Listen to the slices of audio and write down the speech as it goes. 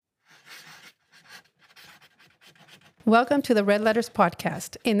Welcome to the Red Letters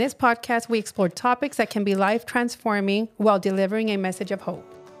Podcast. In this podcast, we explore topics that can be life-transforming while delivering a message of hope.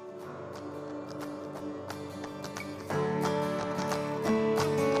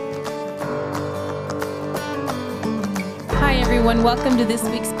 Hi, everyone. Welcome to this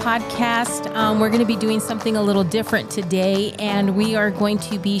week's podcast. We're going to be doing something a little different today, and we are going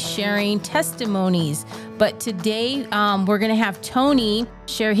to be sharing testimonies. But today, we're going to have Tony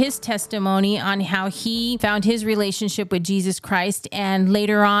share his testimony on how he found his relationship with Jesus Christ. And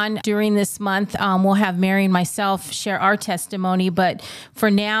later on during this month, we'll have Mary and myself share our testimony. But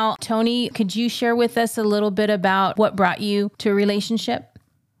for now, Tony, could you share with us a little bit about what brought you to a relationship?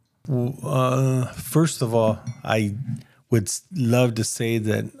 First of all, I would love to say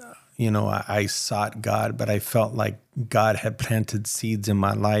that, I sought God, but I felt like God had planted seeds in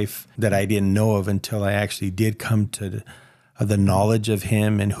my life that I didn't know of until I actually did come to the knowledge of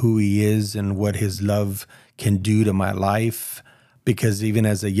Him and who He is and what His love can do to my life. Because even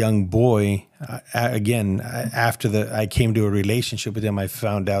as a young boy, after I came to a relationship with Him, I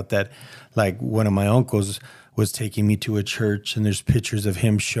found out that like one of my uncles was taking me to a church, and there's pictures of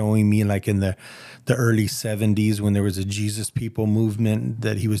him showing me like in the early 70s when there was a Jesus People movement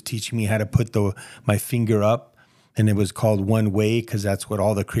that he was teaching me how to put my finger up, and it was called One Way because that's what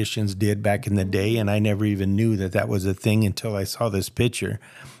all the Christians did back in the day, and I never even knew that was a thing until I saw this picture,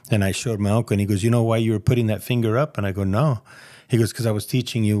 and I showed my uncle, and he goes, "You know why you were putting that finger up?" And I go, "No." He goes, "Because I was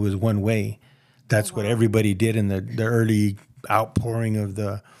teaching you it was one way. That's what everybody did in the early outpouring of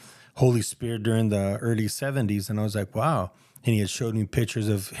the Holy Spirit during the early 70s. And I was like, wow. And he had showed me pictures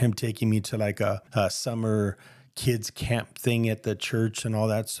of him taking me to like a summer kids camp thing at the church and all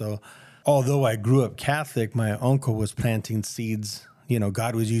that. So although I grew up Catholic, my uncle was planting seeds.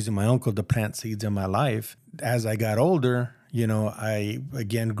 God was using my uncle to plant seeds in my life. As I got older, I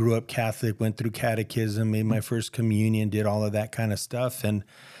again grew up Catholic, went through catechism, made my first communion, did all of that kind of stuff. And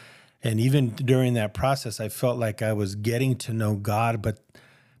even during that process, I felt like I was getting to know God, but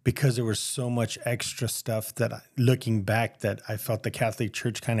because there was so much extra stuff that looking back that I felt the Catholic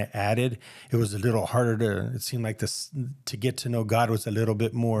Church kind of added, it was a little harder it seemed like to get to know God was a little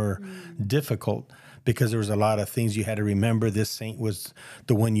bit more difficult because there was a lot of things you had to remember. This saint was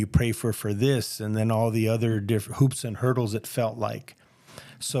the one you pray for this, and then all the other different hoops and hurdles it felt like.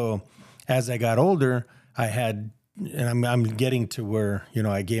 So as I got older, I had, and I'm getting to where,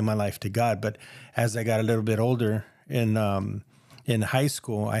 I gave my life to God, but as I got a little bit older in high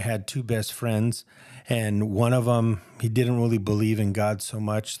school, I had two best friends, and one of them, he didn't really believe in God so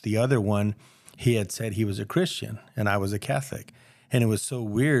much. The other one, he had said he was a Christian, and I was a Catholic. And it was so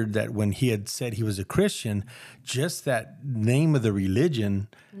weird that when he had said he was a Christian, just that name of the religion,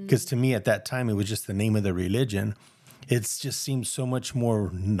 because to me at that time, it was just the name of the religion, it just seemed so much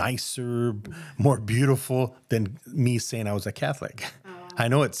more nicer, more beautiful than me saying I was a Catholic. I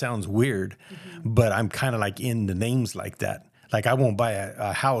know it sounds weird, but I'm kind of like in the names like that. Like I won't buy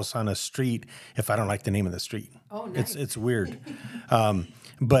a house on a street if I don't like the name of the street. Oh, nice. It's weird.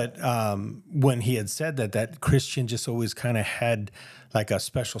 But when he had said that Christian just always kind of had like a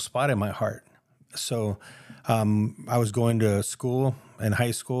special spot in my heart. So I was going to school in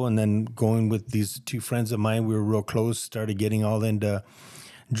high school and then going with these two friends of mine. We were real close, started getting all into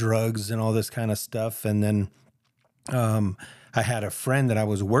drugs and all this kind of stuff. And then I had a friend that I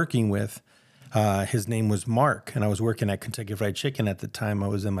was working with. His name was Mark, and I was working at Kentucky Fried Chicken at the time. I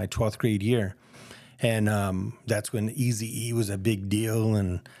was in my 12th grade year. And that's when Eazy-E was a big deal.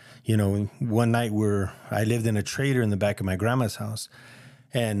 And, one night I lived in a trailer in the back of my grandma's house.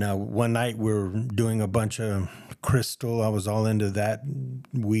 And one night we're doing a bunch of crystal. I was all into that,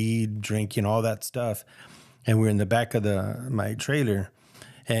 weed, drinking, all that stuff. And we're in the back of my trailer.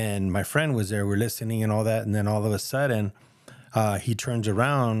 And my friend was there. We're listening and all that. And then all of a sudden, he turns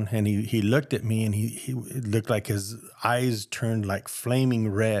around and he looked at me, and he looked like his eyes turned like flaming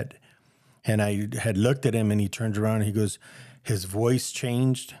red. And I had looked at him, and he turned around and he goes, his voice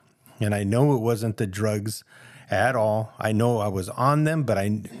changed. And I know it wasn't the drugs at all. I know I was on them, but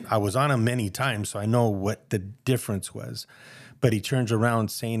I was on them many times, so I know what the difference was. But he turns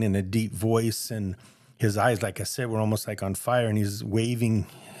around saying in a deep voice, and his eyes, like I said, were almost like on fire, and he's waving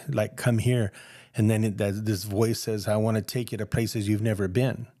like, "Come here." And then this voice says, "I want to take you to places you've never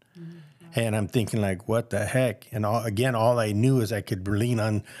been." And I'm thinking like, what the heck? And all I knew is I could lean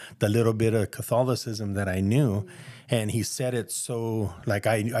on the little bit of Catholicism that I knew. And he said it so like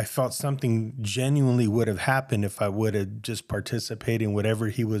I felt something genuinely would have happened if I would have just participated in whatever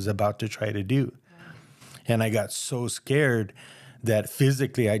he was about to try to do. And I got so scared that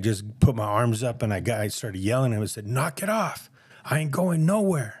physically I just put my arms up and I started yelling at him and said, "Knock it off. I ain't going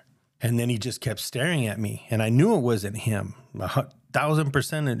nowhere." And then he just kept staring at me. And I knew it wasn't him.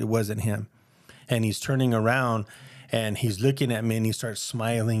 1,000% it wasn't him. And he's turning around and he's looking at me and he starts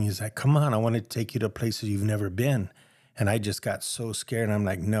smiling. He's like, come on, I want to take you to places you've never been. And I just got so scared. I'm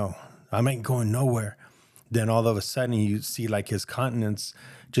like, no, I ain't going nowhere. Then all of a sudden you see like his countenance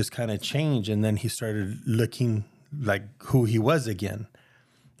just kind of change. And then he started looking like who he was again.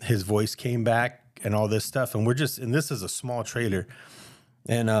 His voice came back and all this stuff. And and this is a small trailer.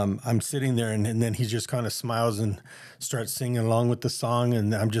 And I'm sitting there and then he just kind of smiles and starts singing along with the song.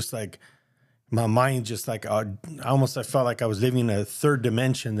 And I'm just like, my mind just like, I felt like I was living in a third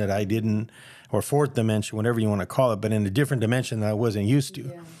dimension that I didn't, or fourth dimension, whatever you want to call it, but in a different dimension that I wasn't used to.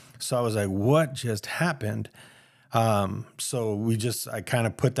 Yeah. So I was like, what just happened? So I kind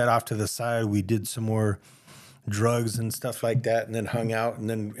of put that off to the side. We did some more drugs and stuff like that and then hung out and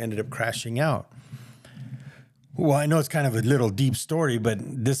then ended up crashing out. Well, I know it's kind of a little deep story, but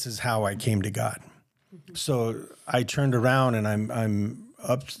this is how I came to God. Mm-hmm. So I turned around and I'm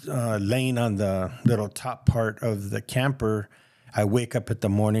up laying on the little top part of the camper. I wake up in the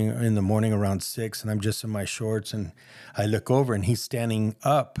morning around 6 and I'm just in my shorts and I look over and he's standing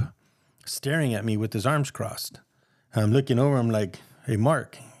up staring at me with his arms crossed. I'm looking over, I'm like, hey,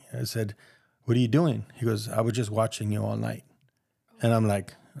 Mark. I said, what are you doing? He goes, I was just watching you all night. And I'm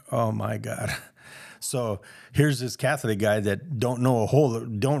like, oh my God. So here's this Catholic guy that don't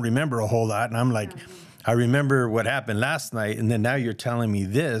remember a whole lot. And I'm like, I remember what happened last night. And then now you're telling me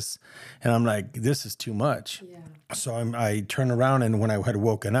this. And I'm like, this is too much. Yeah. So I turned around and when I had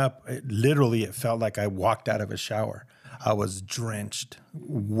woken up, it felt like I walked out of a shower. I was drenched,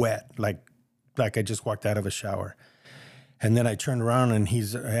 wet, like I just walked out of a shower. And then I turned around and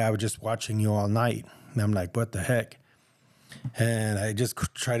I was just watching you all night. And I'm like, what the heck? And I just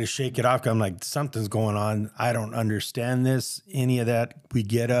try to shake it off. I'm like, something's going on. I don't understand any of that. We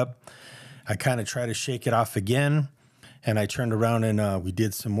get up. I kind of try to shake it off again. And I turned around and we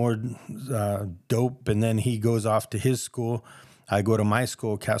did some more dope. And then he goes off to his school. I go to my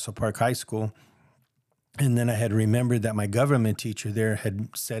school, Castle Park High School. And then I had remembered that my government teacher there had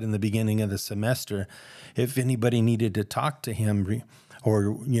said in the beginning of the semester, if anybody needed to talk to him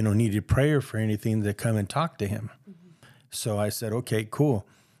or, needed prayer for anything, to come and talk to him. Mm-hmm. So I said, okay, cool.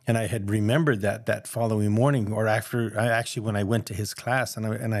 And I had remembered that following morning or when I went to his class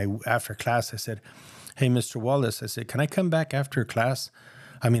and I after class, I said, hey, Mr. Wallace, I said, can I come back after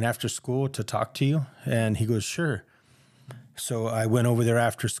school to talk to you? And he goes, sure. So I went over there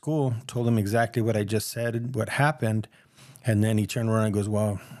after school, told him exactly what I just said, what happened. And then he turned around and goes,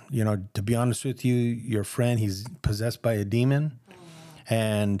 well, to be honest with you, your friend, he's possessed by a demon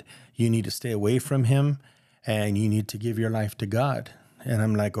and you need to stay away from him and you need to give your life to God. And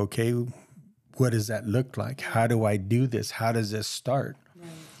I'm like, okay, what does that look like? How do I do this? How does this start? Right.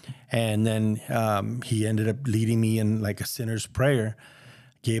 And then he ended up leading me in like a sinner's prayer,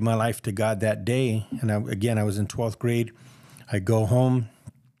 gave my life to God that day. And I was in 12th grade. I go home,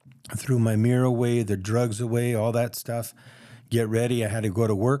 threw my mirror away, the drugs away, all that stuff, get ready. I had to go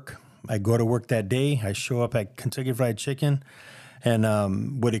to work. I go to work that day. I show up at Kentucky Fried Chicken. And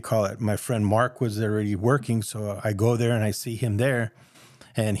my friend Mark was already working. So I go there and I see him there.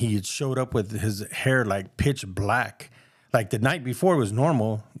 And he showed up with his hair like pitch black. Like the night before was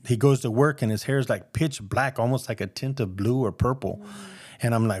normal. He goes to work and his hair is like pitch black, almost like a tint of blue or purple. Mm.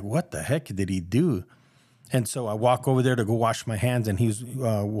 And I'm like, what the heck did he do? And so I walk over there to go wash my hands, and he's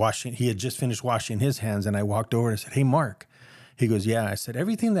washing. He had just finished washing his hands, and I walked over and I said, hey, Mark. He goes, yeah. I said,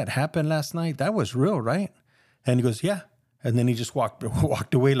 everything that happened last night, that was real, right? And he goes, yeah. And then he just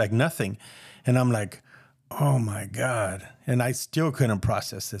walked away like nothing. And I'm like, oh, my God. And I still couldn't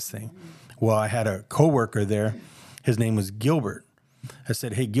process this thing. Well, I had a coworker there. His name was Gilbert. I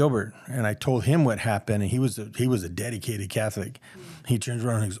said, hey, Gilbert. And I told him what happened. And he was a dedicated Catholic. He turns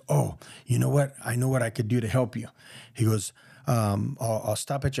around and goes, oh, you know what? I know what I could do to help you. He goes, I'll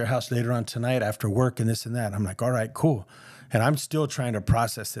stop at your house later on tonight after work and this and that. I'm like, all right, cool. And I'm still trying to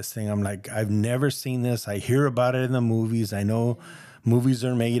process this thing. I'm like, I've never seen this. I hear about it in the movies. I know movies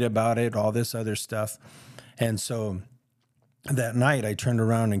are made about it, all this other stuff. And so that night I turned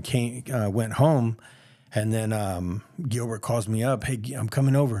around and went home. And then Gilbert calls me up. Hey, I'm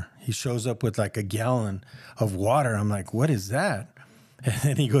coming over. He shows up with like a gallon of water. I'm like, what is that? And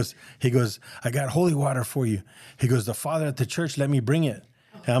then he goes, I got holy water for you. He goes, the father at the church let me bring it.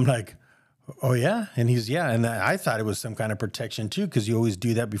 And I'm like, oh, yeah? And he's, yeah. And I thought it was some kind of protection, too, because you always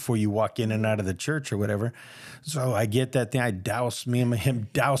do that before you walk in and out of the church or whatever. So I get that thing. Me and him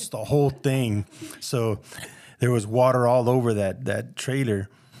doused the whole thing. So there was water all over that trailer.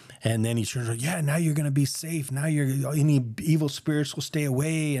 And then he turns around, yeah, now you're going to be safe. Now any evil spirits will stay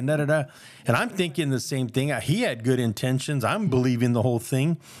away and da-da-da. And I'm thinking the same thing. He had good intentions. I'm believing the whole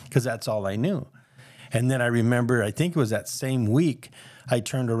thing because that's all I knew. And then I remember, I think it was that same week, I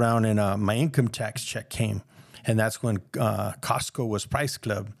turned around and my income tax check came. And that's when Costco was Price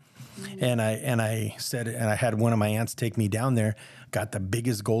Club. And I said, and I had one of my aunts take me down there, got the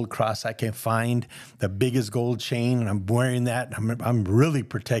biggest gold cross I can find, the biggest gold chain, and I'm wearing that. I'm really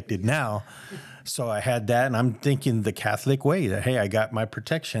protected now. So I had that, and I'm thinking the Catholic way, that, hey, I got my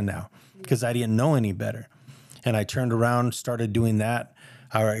protection now, because I didn't know any better. And I turned around, started doing that.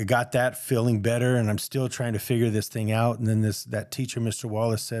 I got that, feeling better, and I'm still trying to figure this thing out. And then that teacher, Mr.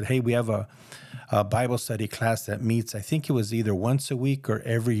 Wallace, said, hey, we have a Bible study class that meets, I think it was either once a week or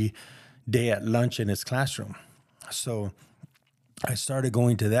every day at lunch in his classroom. So I started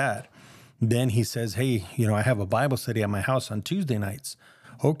going to that. Then he says, hey, I have a Bible study at my house on Tuesday nights.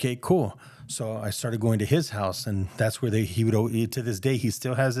 Okay, cool. So I started going to his house, and that's where he would, to this day, he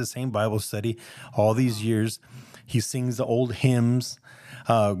still has the same Bible study all these years. He sings the old hymns.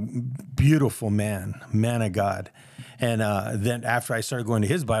 Beautiful man of God. And then after I started going to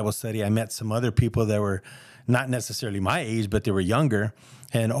his Bible study, I met some other people that were not necessarily my age, but they were younger.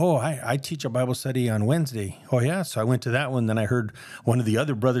 And, I teach a Bible study on Wednesday. Oh, yeah. So I went to that one. Then I heard one of the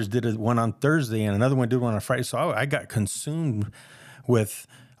other brothers did one on Thursday, and another one did one on Friday. So I got consumed with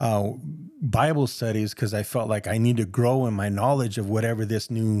Bible studies because I felt like I need to grow in my knowledge of whatever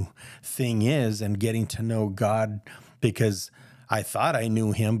this new thing is and getting to know God, because I thought I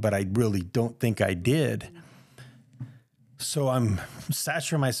knew him, but I really don't think I did. So I'm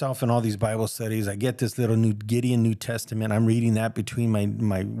saturating myself in all these Bible studies. I get this little Gideon New Testament. I'm reading that between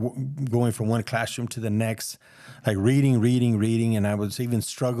my going from one classroom to the next, like reading. And I was even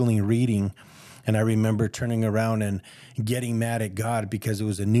struggling reading. And I remember turning around and getting mad at God because it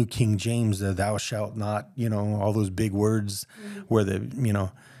was a New King James, the thou shalt not, all those big words where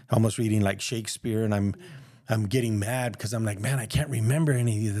almost reading like Shakespeare. And I'm getting mad because I'm like, man, I can't remember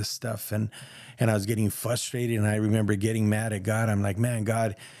any of this stuff. And I was getting frustrated, and I remember getting mad at God. I'm like, man,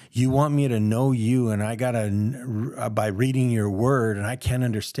 God, you want me to know you, and I got to, by reading your word, and I can't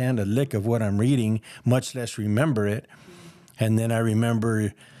understand a lick of what I'm reading, much less remember it. And then I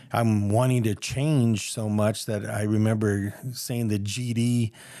remember I'm wanting to change so much that I remember saying the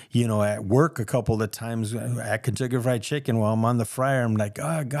GD, at work a couple of times at Kentucky Fried Chicken while I'm on the fryer. I'm like,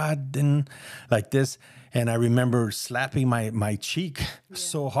 oh, God, didn't like this. And I remember slapping my cheek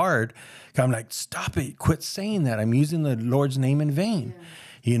so hard. I'm like, stop it. Quit saying that. I'm using the Lord's name in vain.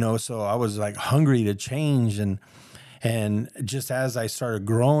 So I was like hungry to change. And just as I started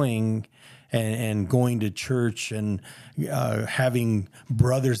growing and going to church and having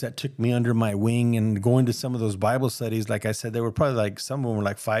brothers that took me under my wing and going to some of those Bible studies, like I said, they were probably like, some of them were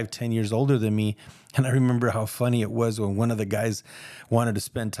like 5-10 years older than me. And I remember how funny it was when one of the guys wanted to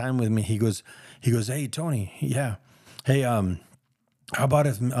spend time with me. He goes, hey, Tony, yeah. Hey, how about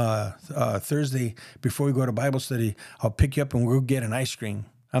if Thursday before we go to Bible study, I'll pick you up and we'll get an ice cream.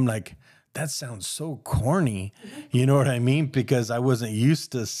 I'm like, that sounds so corny. You know what I mean? Because I wasn't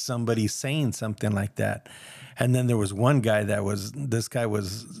used to somebody saying something like that. And then there was one guy this guy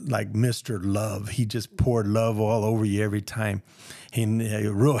was like Mr. Love. He just poured love all over you every time. And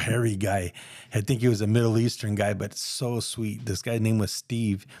a real hairy guy. I think he was a Middle Eastern guy, but so sweet. This guy's name was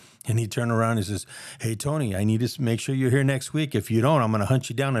Steve. And he turned around and says, hey, Tony, I need to make sure you're here next week. If you don't, I'm going to hunt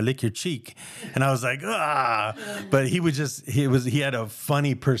you down and lick your cheek. And I was like, ah. But he had a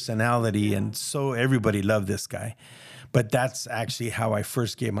funny personality. And so everybody loved this guy. But that's actually how I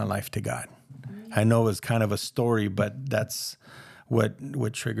first gave my life to God. I know it's kind of a story, but that's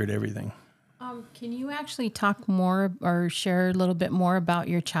what triggered everything. Can you actually talk more or share a little bit more about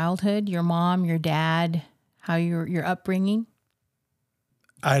your childhood, your mom, your dad, how your upbringing?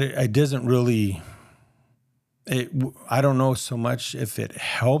 I doesn't really. I don't know so much if it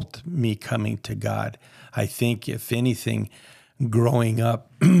helped me coming to God. I think, if anything, growing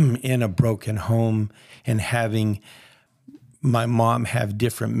up in a broken home and having my mom have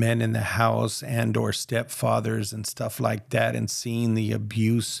different men in the house and or stepfathers and stuff like that, and seeing the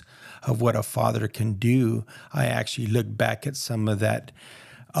abuse of what a father can do, I actually look back at some of that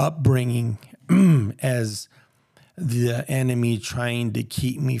upbringing as the enemy trying to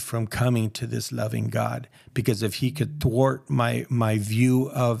keep me from coming to this loving God. Because if he could thwart my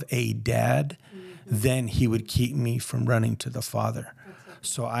view of a dad, then he would keep me from running to the Father.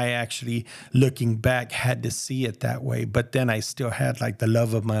 So I actually, looking back, had to see it that way. But then I still had like the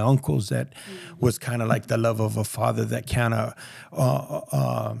love of my uncles that was kind of like the love of a father that kind of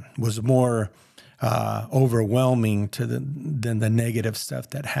was more overwhelming than the negative stuff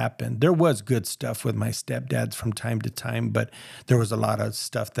that happened. There was good stuff with my stepdads from time to time, but there was a lot of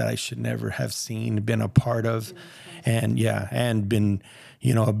stuff that I should never have seen, been a part of, and been,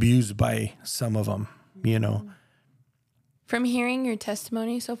 abused by some of them, From hearing your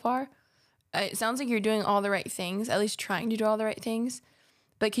testimony so far, it sounds like you're doing all the right things, at least trying to do all the right things.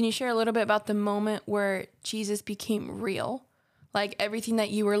 But can you share a little bit about the moment where Jesus became real? Like everything that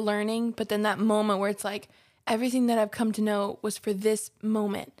you were learning, but then that moment where it's like, everything that I've come to know was for this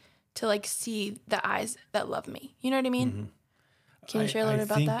moment to like see the eyes that love me. You know what I mean? Mm-hmm. Can you share a little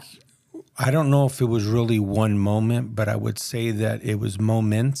bit about that? I don't know if it was really one moment, but I would say that it was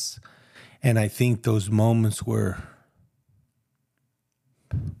moments. And I think those moments were,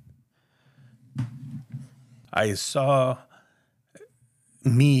 I saw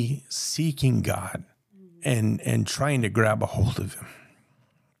me seeking God and trying to grab a hold of him.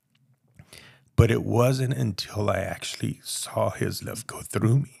 But it wasn't until I actually saw his love go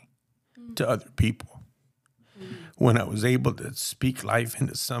through me to other people. When I was able to speak life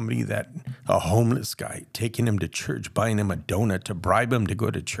into somebody, a homeless guy, taking him to church, buying him a donut to bribe him to go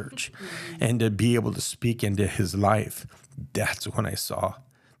to church, and to be able to speak into his life, that's when I saw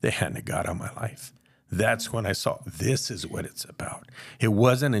the hand of God on my life. That's when I saw this is what it's about. It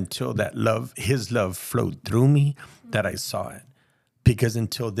wasn't until that love, his love flowed through me that I saw it. Because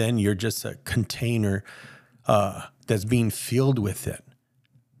until then, you're just a container that's being filled with it.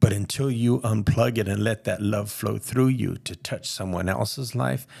 But until you unplug it and let that love flow through you to touch someone else's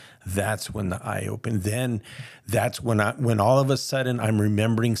life, that's when the eye opened. Then that's when all of a sudden I'm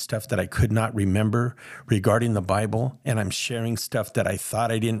remembering stuff that I could not remember regarding the Bible, and I'm sharing stuff that I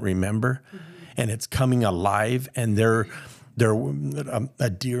thought I didn't remember, and it's coming alive, and they're a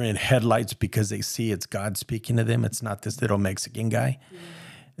deer in headlights because they see it's God speaking to them. It's not this little Mexican guy.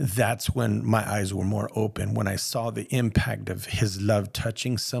 That's when my eyes were more open, when I saw the impact of his love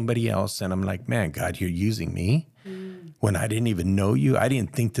touching somebody else. And I'm like, man, God, you're using me when I didn't even know you. I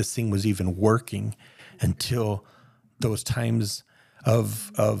didn't think this thing was even working until those times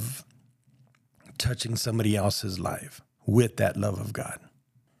of touching somebody else's life with that love of God.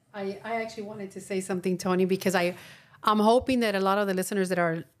 I actually wanted to say something, Tony, because I'm hoping that a lot of the listeners that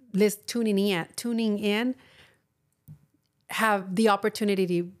are tuning in have the opportunity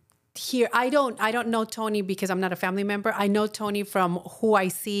to hear. I don't know Tony because I'm not a family member. I know Tony from who I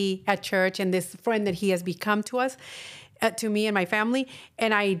see at church and this friend that he has become to us, to me and my family.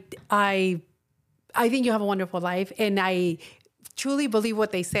 And I think you have a wonderful life. And I truly believe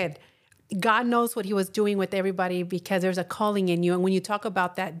what they said. God knows what he was doing with everybody because there's a calling in you. And when you talk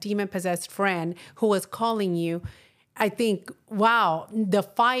about that demon-possessed friend who was calling you, I think, wow, the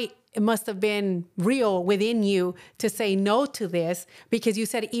fight, it must have been real within you to say no to this, because you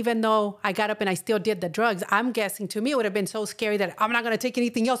said, even though I got up and I still did the drugs, I'm guessing to me it would have been so scary that I'm not going to take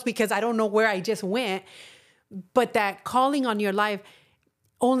anything else because I don't know where I just went. But that calling on your life,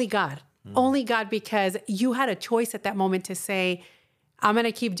 only God, because you had a choice at that moment to say, I'm going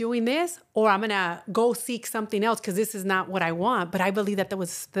to keep doing this, or I'm going to go seek something else because this is not what I want. But I believe that there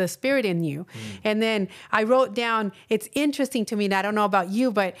was the Spirit in you. And then I wrote down, it's interesting to me, and I don't know about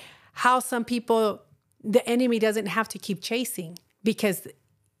you, but how some people, the enemy doesn't have to keep chasing, because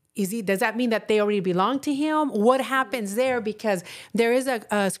does that mean that they already belong to him? What happens there? Because there is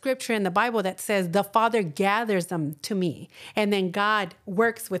a scripture in the Bible that says the Father gathers them to me, and then God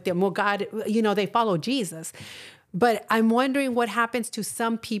works with them. Well, God, they follow Jesus. But I'm wondering what happens to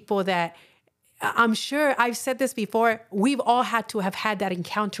some people that, I'm sure I've said this before, we've all had to have had that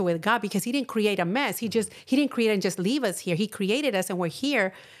encounter with God, because he didn't create a mess. He didn't create and just leave us here. He created us and we're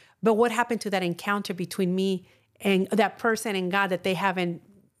here. But what happened to that encounter between me and that person and God that they haven't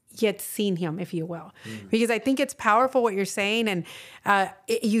yet seen him, if you will? Because I think it's powerful what you're saying. And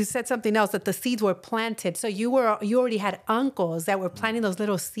you said something else, that the seeds were planted. So you already had uncles that were planting those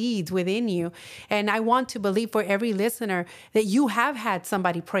little seeds within you. And I want to believe for every listener that you have had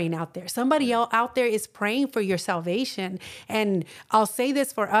somebody praying out there. Somebody else out there is praying for your salvation. And I'll say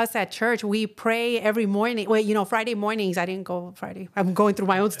this for us at church, we pray every morning. Well, Friday mornings, I didn't go Friday. I'm going through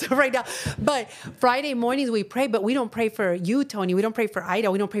my own stuff right now. But Friday mornings we pray, but we don't pray for you, Tony. We don't pray for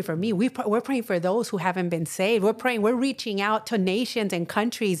Ida. We don't pray for me. We're praying for those who haven't been saved. We're reaching out to nations and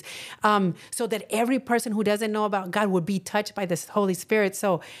countries so that every person who doesn't know about God would be touched by the Holy Spirit.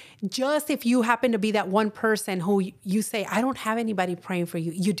 So just if you happen to be that one person who you say, I don't have anybody praying for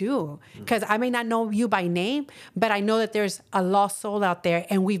you, you do. Because I may not know you by name, but I know that there's a lost soul out there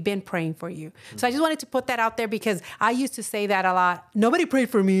and we've been praying for you. So I just wanted to put that out there, because I used to say that a lot. Nobody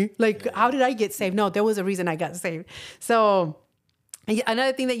prayed for me. Like, how did I get saved? No, there was a reason I got saved. So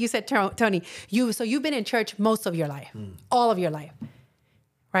Another thing that you said, Tony, you've been in church most of your life, all of your life,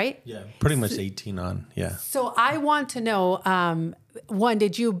 right? Yeah, pretty much 18 on. Yeah. So I want to know, one,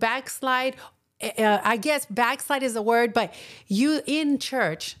 did you backslide? I guess backslide is the word, but you in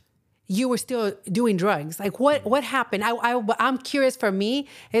church, you were still doing drugs. Like what happened? I'm curious for me.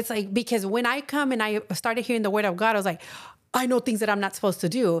 It's like, because when I come and I started hearing the word of God, I was like, I know things that I'm not supposed to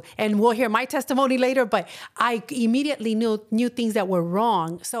do. And we'll hear my testimony later, but I immediately knew things that were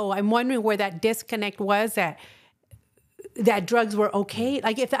wrong. So I'm wondering where that disconnect was, that drugs were okay.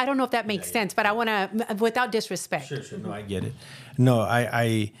 Like, I don't know if that makes sense, but I want to, without disrespect. Sure. No, I get it. No,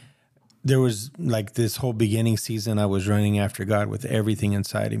 I there was like this whole beginning season, I was running after God with everything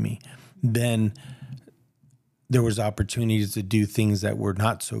inside of me. Then there was opportunities to do things that were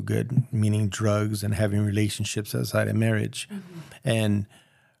not so good, meaning drugs and having relationships outside of marriage. And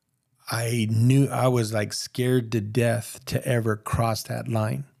I knew I was like scared to death to ever cross that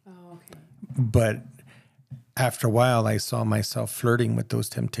line. Oh, okay. But after a while, I saw myself flirting with those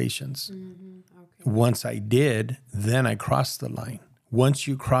temptations. Okay. Once I did, then I crossed the line. Once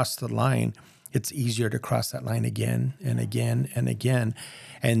you cross the line, it's easier to cross that line again and again and again,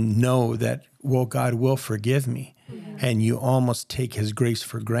 and know that, well, God will forgive me. And you almost take his grace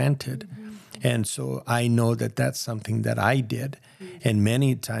for granted. And so I know that that's something that I did. And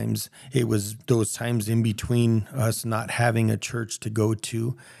many times it was those times in between us not having a church to go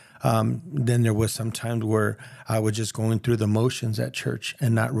to. Then there was some times where I was just going through the motions at church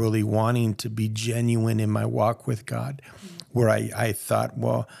and not really wanting to be genuine in my walk with God, where I thought,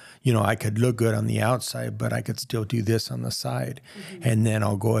 well, I could look good on the outside, but I could still do this on the side. And then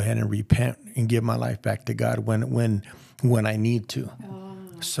I'll go ahead and repent and give my life back to God when I need to.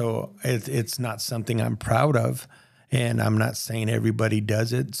 So it's not something I'm proud of. And I'm not saying everybody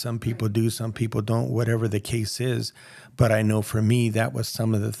does it. Some people do, some people don't, whatever the case is. But I know for me, that was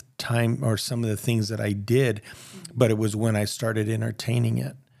some of the time or some of the things that I did. But it was when I started entertaining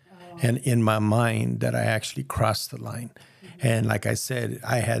it. And in my mind that I actually crossed the line. And like I said,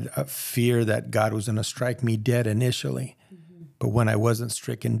 I had a fear that God was going to strike me dead initially. But when I wasn't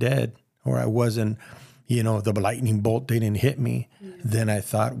stricken dead, or I wasn't, the lightning bolt didn't hit me, then I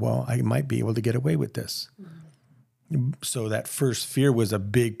thought, well, I might be able to get away with this. So that first fear was a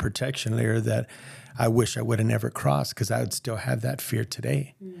big protection layer that I wish I would have never crossed, because I would still have that fear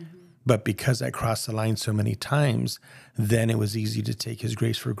today. But because I crossed the line so many times, then it was easy to take his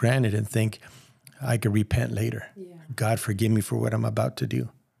grace for granted and think I could repent later. God, forgive me for what I'm about to do.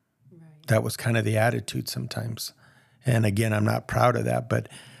 That was kind of the attitude sometimes. And again, I'm not proud of that, but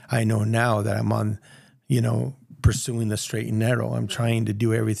I know now that I'm on, pursuing the straight and narrow. I'm trying to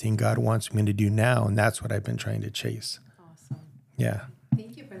do everything God wants me to do now, and that's what I've been trying to chase. Awesome. Yeah.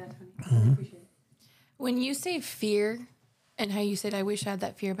 Thank you for that, Tony. I appreciate it. When you say fear and how you said, I wish I had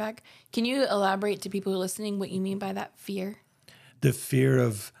that fear back, can you elaborate to people who are listening what you mean by that fear? The fear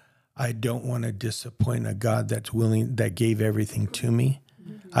of, I don't want to disappoint a God that gave everything to me.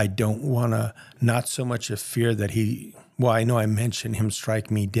 I don't want to, not so much a fear that I know I mentioned him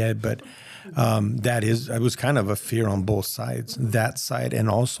strike me dead, but it was kind of a fear on both sides, that side. And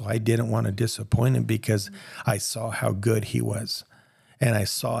also I didn't want to disappoint him because I saw how good he was. And I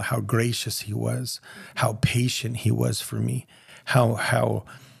saw how gracious he was, how patient he was for me, how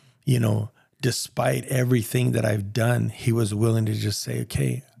despite everything that I've done, he was willing to just say,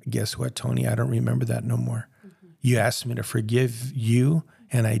 okay, guess what, Tony? I don't remember that no more. You asked me to forgive you,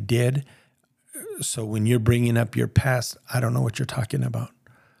 and I did. So when you're bringing up your past, I don't know what you're talking about.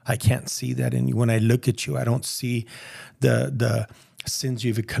 I can't see that in you. When I look at you, I don't see the sins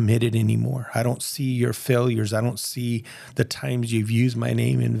you've committed anymore. I don't see your failures. I don't see the times you've used my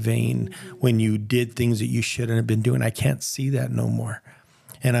name in vain when you did things that you shouldn't have been doing. I can't see that no more.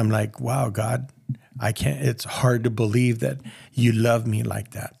 And I'm like, wow, God, it's hard to believe that you love me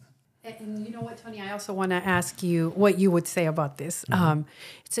like that. And you know what, Tony, I also want to ask you what you would say about this.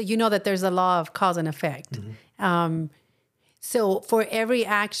 So you know that there's a law of cause and effect. So for every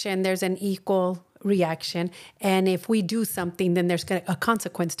action, there's an equal reaction. And if we do something, then there's a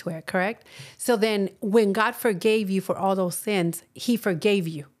consequence to it, correct? So then when God forgave you for all those sins, he forgave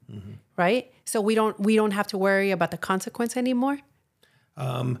you, right? So we don't have to worry about the consequence anymore?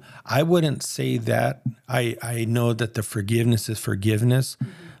 I wouldn't say that. I know that the forgiveness is forgiveness,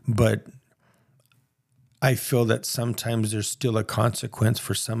 but I feel that sometimes there's still a consequence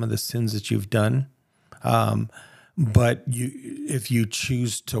for some of the sins that you've done. But if you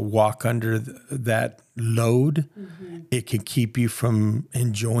choose to walk under that load, it can keep you from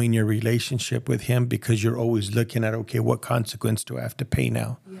enjoying your relationship with him because you're always looking at, okay, what consequence do I have to pay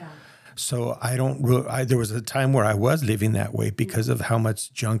now? Yeah. So there was a time where I was living that way because of how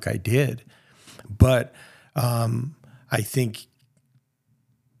much junk I did. But I think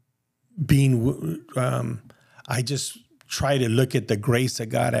I just try to look at the grace of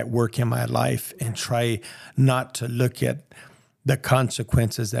God at work in my life and try not to look at the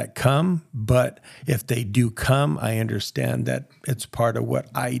consequences that come. But if they do come, I understand that it's part of what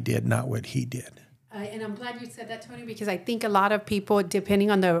I did, not what he did. And I'm glad you said that, Tony, because I think a lot of people,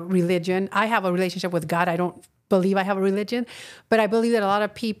 depending on the religion, I have a relationship with God. I don't believe I have a religion, but I believe that a lot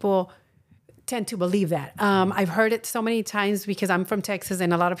of people tend to believe that. I've heard it so many times because I'm from Texas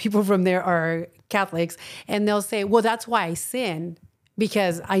and a lot of people from there are Catholics, and they'll say, well, that's why I sin,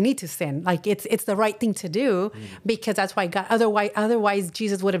 because I need to sin. Like it's the right thing to do because that's why God, otherwise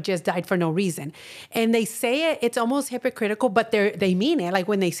Jesus would have just died for no reason. And they say it's almost hypocritical, but they mean it. Like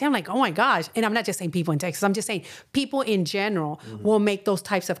when they say, I'm like, oh my gosh. And I'm not just saying people in Texas, I'm just saying people in general will make those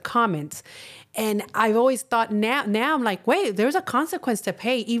types of comments. And I've always thought now I'm like, wait, there's a consequence to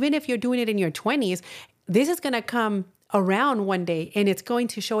pay. Even if you're doing it in your 20s, this is going to come around one day and it's going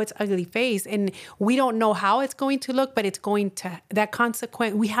to show its ugly face. And we don't know how it's going to look, but it's going to, that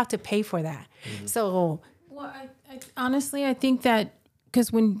consequence, we have to pay for that. So. Well, I honestly, I think that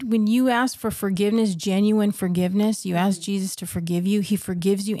because when you ask for forgiveness, genuine forgiveness, you ask Jesus to forgive you, he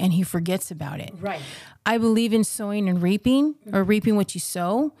forgives you and he forgets about it. Right. I believe in sowing and reaping, or reaping what you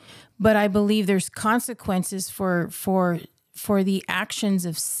sow, but I believe there's consequences for the actions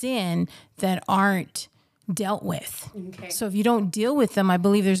of sin that aren't dealt with. Okay. So if you don't deal with them, I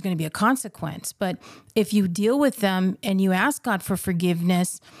believe there's going to be a consequence. But if you deal with them and you ask God for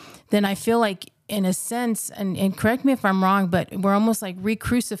forgiveness, then I feel like in a sense, and correct me if I'm wrong, but we're almost like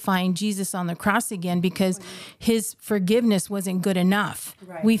re-crucifying Jesus on the cross again because his forgiveness wasn't good enough.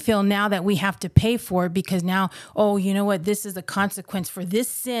 Right. We feel now that we have to pay for it because now, oh, you know what? This is a consequence for this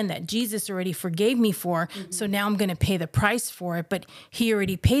sin that Jesus already forgave me for. So now I'm going to pay the price for it. But he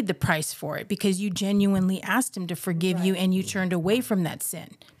already paid the price for it because you genuinely asked him to forgive you and you turned away from that sin.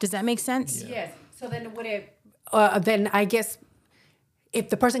 Does that make sense? Yes. So then then I guess if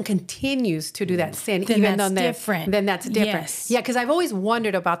the person continues to do that sin, Then even that's though different. then that's different. Yes. Yeah, because I've always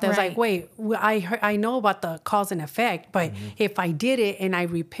wondered about that. I was like, Right. wait, I know about the cause and effect, but if I did it and I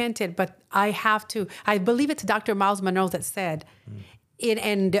repented, but I have to, I believe it's Dr. Miles Monroe that said it,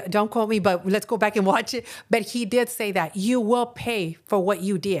 and don't quote me, but let's go back and watch it. But he did say that you will pay for what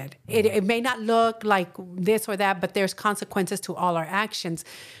you did. It may not look like this or that, but there's consequences to all our actions.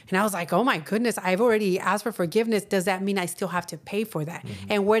 And I was like, oh my goodness, I've already asked for forgiveness. Does that mean I still have to pay for that?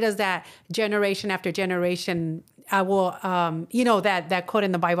 And where does that generation after generation, I will, that quote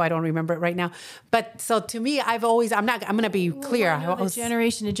in the Bible, I don't remember it right now. But so to me, I'm going to be clear. I know that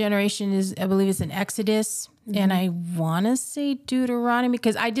generation to generation is, I believe it's in Exodus. And I want to say Deuteronomy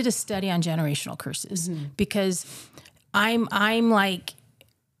because I did a study on generational curses because I'm like,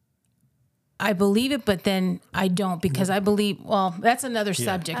 I believe it, but then I don't because I believe, well, that's another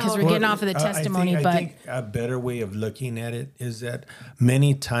subject because we're getting off of the testimony. I think a better way of looking at it is that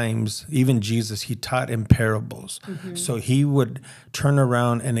many times, even Jesus, he taught in parables. So he would turn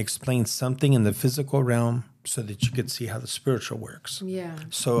around and explain something in the physical realm so that you could see how the spiritual works. Yeah.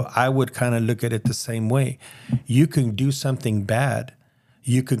 So I would kind of look at it the same way. You can do something bad.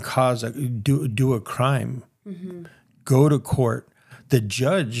 You can do a crime. Go to court. The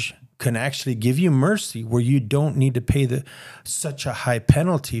judge can actually give you mercy where you don't need to pay such a high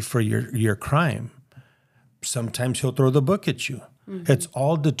penalty for your crime. Sometimes he'll throw the book at you. It's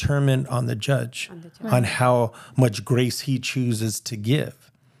all determined on the judge, on how much grace he chooses to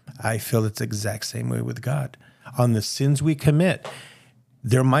give. I feel it's the exact same way with God. On the sins we commit,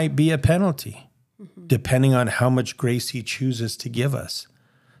 there might be a penalty depending on how much grace he chooses to give us.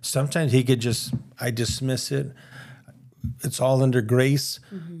 Sometimes he could I dismiss it. It's all under grace.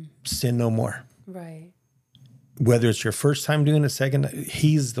 Sin no more. Right. Whether it's your first time doing it, second,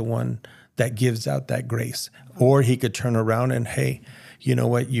 he's the one that gives out that grace. Or he could turn around and, hey, you know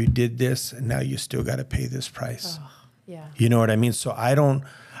what? You did this and now you still got to pay this price. Yeah. You know what I mean? So I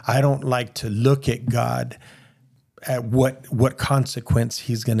don't like to look at God at what consequence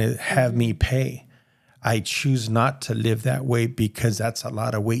he's going to have me pay. I choose not to live that way because that's a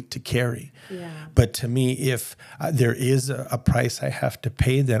lot of weight to carry. Yeah. But to me, if there is a price I have to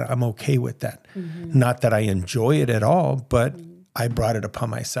pay, then I'm okay with that. Not that I enjoy it at all, but I brought it upon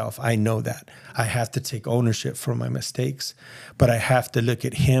myself. I know that. I have to take ownership for my mistakes, but I have to look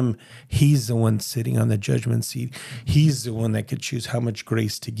at him. He's the one sitting on the judgment seat. He's the one that could choose how much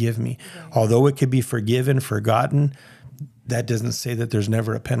grace to give me. Right. Although it could be forgiven, forgotten, that doesn't say that there's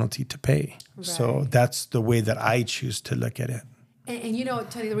never a penalty to pay. Right. So that's the way that I choose to look at it. And you know,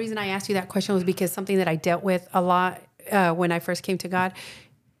 Tony, the reason I asked you that question was because something that I dealt with a lot when I first came to God.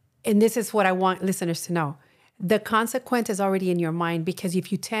 And this is what I want listeners to know. The consequence is already in your mind, because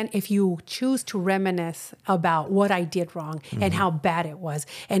if you choose to reminisce about what I did wrong and how bad it was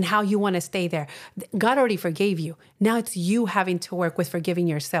and how you want to stay there, God already forgave you. Now it's you having to work with forgiving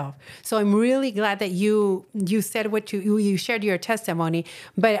yourself. So I'm really glad that you said what you shared your testimony.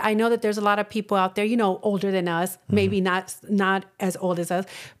 But I know that there's a lot of people out there, you know, older than us, maybe not as old as us,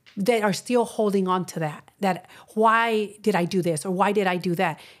 that are still holding on to that why did I do this or why did I do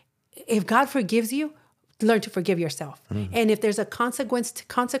that? If God forgives you, learn to forgive yourself. And if there's a consequence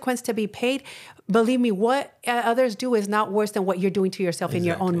to be paid, believe me, what others do is not worse than what you're doing to yourself in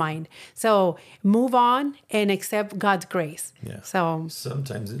your own mind. So move on and accept God's grace. Yeah. So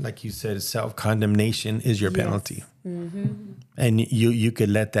sometimes, like you said, self-condemnation is your penalty. And you could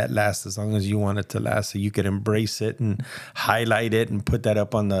let that last as long as you want it to last. So you could embrace it and highlight it and put that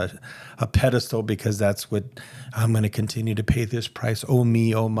up on a pedestal, because that's what I'm going to continue to pay this price. Oh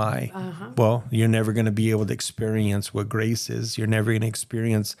me, oh my. Well, you're never going to be able to experience what grace is. You're never going to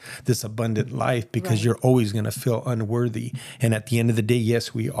experience this abundant life, because you're always going to feel unworthy. And at the end of the day,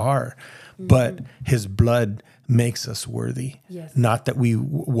 yes, we are. But his blood makes us worthy. Yes. Not that we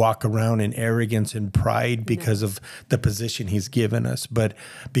walk around in arrogance and pride because of the position he's given us, but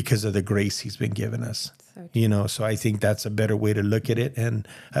because of the grace he's been given us. You know, so I think that's a better way to look at it, and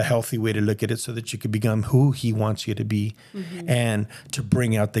a healthy way to look at it, so that you can become who he wants you to be, and to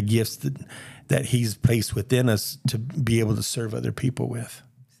bring out the gifts that he's placed within us to be able to serve other people with.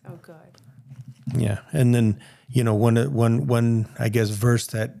 So good. Yeah. And then, you know, one I guess verse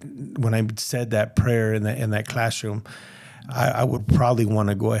that when I said that prayer in that classroom, I would probably want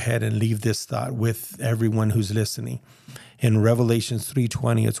to go ahead and leave this thought with everyone who's listening. In Revelations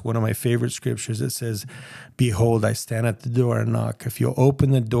 3:20, it's one of my favorite scriptures. It says, "Behold, I stand at the door and knock. If you'll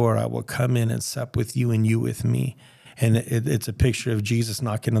open the door, I will come in and sup with you and you with me." And it's a picture of Jesus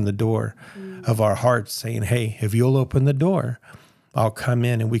knocking on the door of our hearts, saying, "Hey, if you'll open the door, I'll come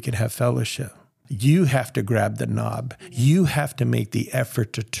in and we can have fellowship." You have to grab the knob. You have to make the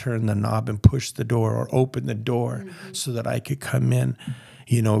effort to turn the knob and push the door or open the door so that I could come in.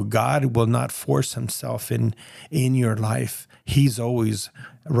 You know, God will not force himself in your life. He's always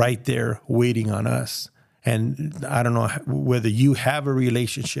right there waiting on us. And I don't know whether you have a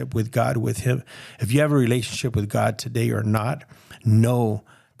relationship with God, with him. If you have a relationship with God today or not, know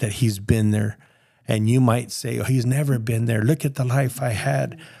that he's been there. And you might say, "Oh, he's never been there. Look at the life I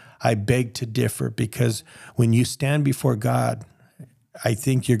had." I beg to differ, because when you stand before God, I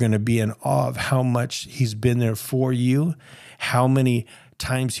think you're going to be in awe of how much he's been there for you, how many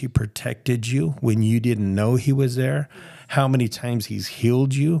times he protected you when you didn't know he was there, how many times he's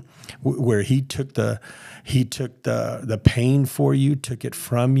healed you, where he took the pain for you, took it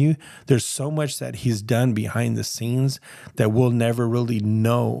from you. There's so much that he's done behind the scenes that we'll never really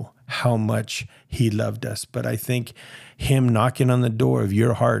know how much he loved us. But I think him knocking on the door of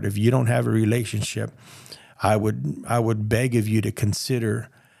your heart, if you don't have a relationship, I would beg of you to consider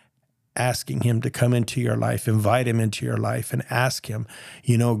asking him to come into your life, invite him into your life, and ask him,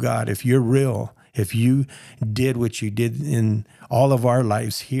 you know, God, if you're real, if you did what you did in all of our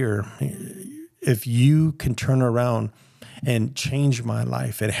lives here, if you can turn around and change my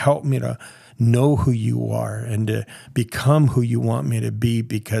life and help me to know who you are and to become who you want me to be,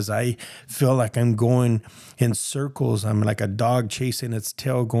 because I feel like I'm going in circles. I'm like a dog chasing its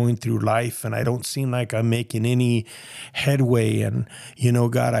tail going through life, and I don't seem like I'm making any headway. And, you know,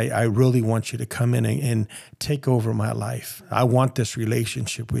 God, I really want you to come in and take over my life. I want this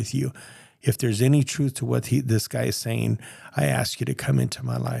relationship with you. If there's any truth to what this guy is saying, I ask you to come into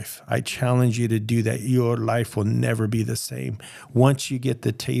my life. I challenge you to do that. Your life will never be the same. Once you get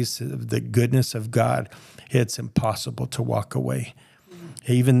the taste of the goodness of God, it's impossible to walk away.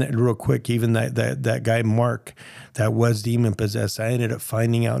 Even real quick, even that guy Mark that was demon possessed, I ended up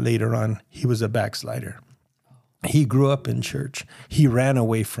finding out later on he was a backslider. He grew up in church. He ran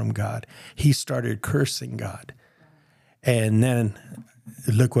away from God. He started cursing God. And then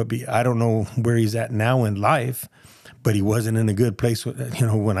look I don't know where he's at now in life, but he wasn't in a good place, you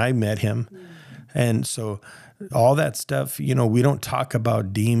know, when I met him. And so all that stuff, you know, we don't talk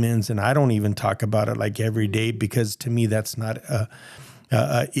about demons, and I don't even talk about it like every day, because to me, that's not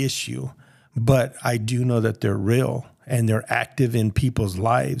a issue. But I do know that they're real and they're active in people's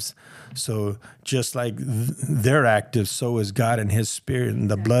lives. So just like they're active, so is God and his spirit,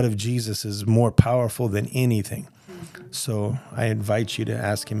 and the blood of Jesus is more powerful than anything. So I invite you to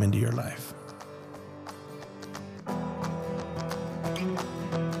ask him into your life.